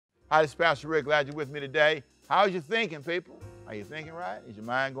Hi, this is Pastor Rick. Glad you're with me today. How's your thinking, people? Are you thinking right? Is your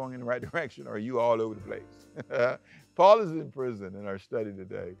mind going in the right direction, or are you all over the place? Paul is in prison in our study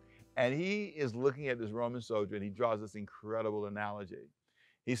today, and he is looking at this Roman soldier, and he draws this incredible analogy.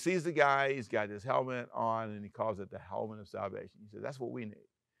 He sees the guy, he's got his helmet on, and he calls it the helmet of salvation. He says, that's what we need.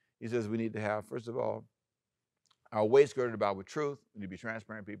 He says we need to have, first of all, our waist girded about with truth. We need to be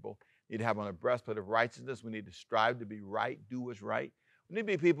transparent people. We need to have on a breastplate of righteousness. We need to strive to be right, do what's right. We need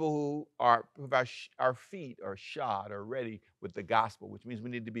to be people who our feet are shod or ready with the gospel, which means we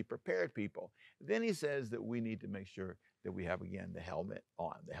need to be prepared people. Then he says that we need to make sure that we have, again, the helmet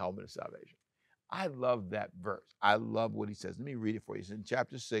on, the helmet of salvation. I love that verse. I love what he says. Let me read it for you. It's in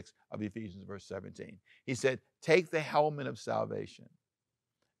chapter 6 of Ephesians, verse 17. He said, take the helmet of salvation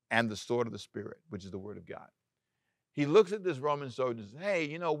and the sword of the Spirit, which is the word of God. He looks at this Roman soldier and says, hey,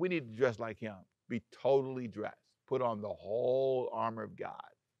 you know, we need to dress like him, be totally dressed, put on the whole armor of God.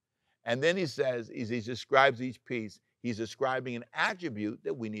 And then he says, as he describes each piece, he's describing an attribute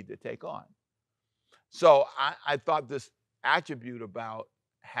that we need to take on. So I thought this attribute about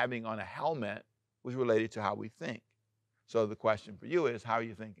having on a helmet was related to how we think. So the question for you is, how are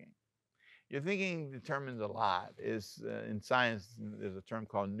you thinking? Your thinking determines a lot. In science, there's a term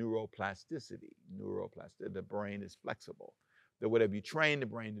called neuroplasticity. Neuroplasticity. The brain is flexible. That whatever you train the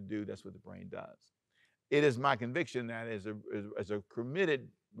brain to do, that's what the brain does. It is my conviction that as a committed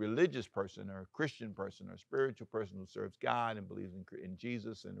religious person or a Christian person or a spiritual person who serves God and believes in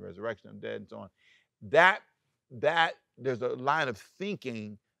Jesus and the resurrection of the dead and so on, that there's a line of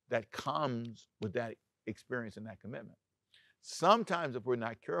thinking that comes with that experience and that commitment. Sometimes if we're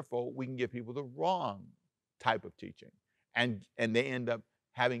not careful, we can give people the wrong type of teaching, and they end up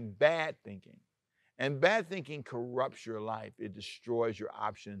having bad thinking. And bad thinking corrupts your life. It destroys your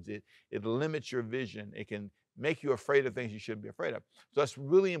options. It limits your vision. It can make you afraid of things you shouldn't be afraid of. So it's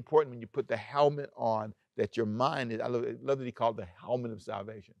really important when you put the helmet on that your mind is, I love that he called the helmet of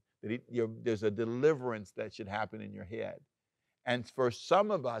salvation, that there's a deliverance that should happen in your head. And for some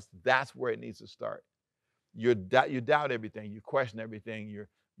of us, that's where it needs to start. You doubt everything. You question everything.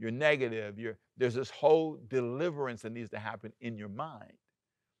 You're negative. There's this whole deliverance that needs to happen in your mind.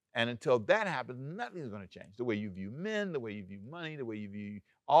 And until that happens, nothing's going to change. The way you view men, the way you view money, the way you view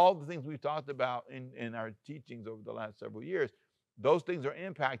all the things we've talked about in our teachings over the last several years, those things are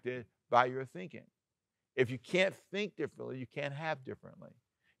impacted by your thinking. If you can't think differently, you can't have differently.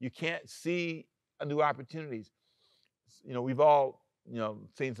 You can't see new opportunities. You know, we've all,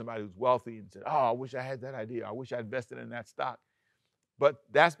 seen somebody who's wealthy and said, oh, I wish I had that idea. I wish I invested in that stock. But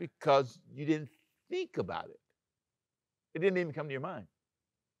that's because you didn't think about it. It didn't even come to your mind.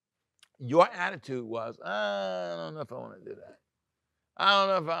 Your attitude was, I don't know if I want to do that. I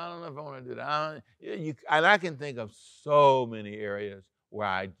don't know if I want to do that. And I can think of so many areas where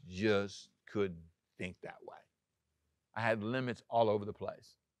I just couldn't think that way. I had limits all over the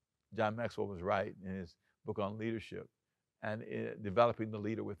place. John Maxwell was right in his book on leadership and developing the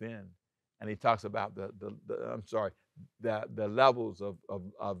leader within. And he talks about the levels of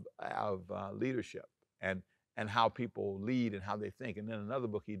leadership and how people lead and how they think. And then another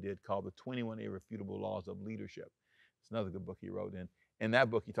book he did called The 21 Irrefutable Laws of Leadership. It's another good book he wrote. In that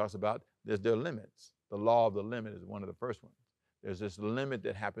book, he talks about there are limits. The law of the limit is one of the first ones. There's this limit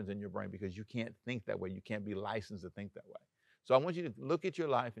that happens in your brain because you can't think that way. You can't be licensed to think that way. So I want you to look at your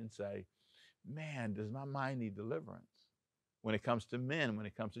life and say, man, does my mind need deliverance? When it comes to men, when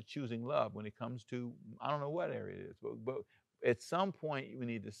it comes to choosing love, when it comes to, I don't know what area it is, but at some point we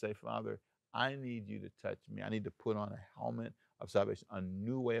need to say, Father, I need you to touch me. I need to put on a helmet of salvation, a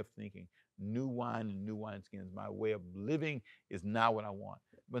new way of thinking, new wine and new wineskins. My way of living is not what I want.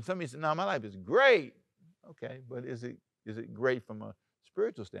 But somebody said, no, my life is great. Okay, but is it great from a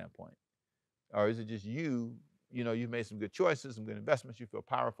spiritual standpoint? Or is it just you've made some good choices, some good investments, you feel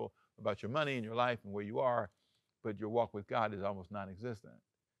powerful about your money and your life and where you are, but your walk with God is almost non-existent?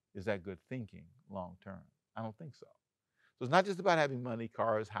 Is that good thinking long term? I don't think so. So it's not just about having money,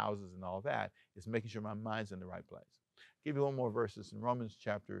 cars, houses, and all that. It's making sure my mind's in the right place. I'll give you one more verse. It's in Romans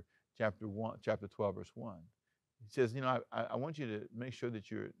chapter 12, verse 1. It says, I want you to make sure that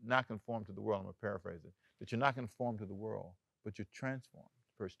you're not conformed to the world. I'm going to paraphrase it. That you're not conformed to the world, but you're transformed.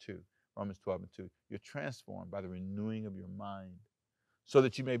 Verse 2, Romans 12 and 2. You're transformed by the renewing of your mind so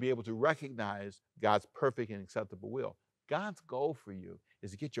that you may be able to recognize God's perfect and acceptable will. God's goal for you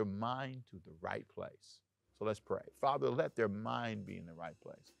is to get your mind to the right place. So let's pray. Father, let their mind be in the right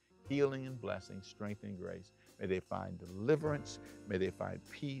place. Healing and blessing, strength and grace. May they find deliverance. May they find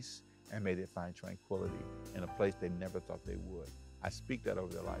peace. And may they find tranquility in a place they never thought they would. I speak that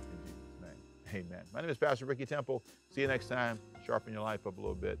over their life in Jesus' name. Amen. My name is Pastor Ricky Temple. See you next time. Sharpen your life up a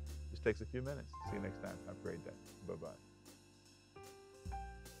little bit. Just takes a few minutes. See you next time. Have a great day. Bye-bye.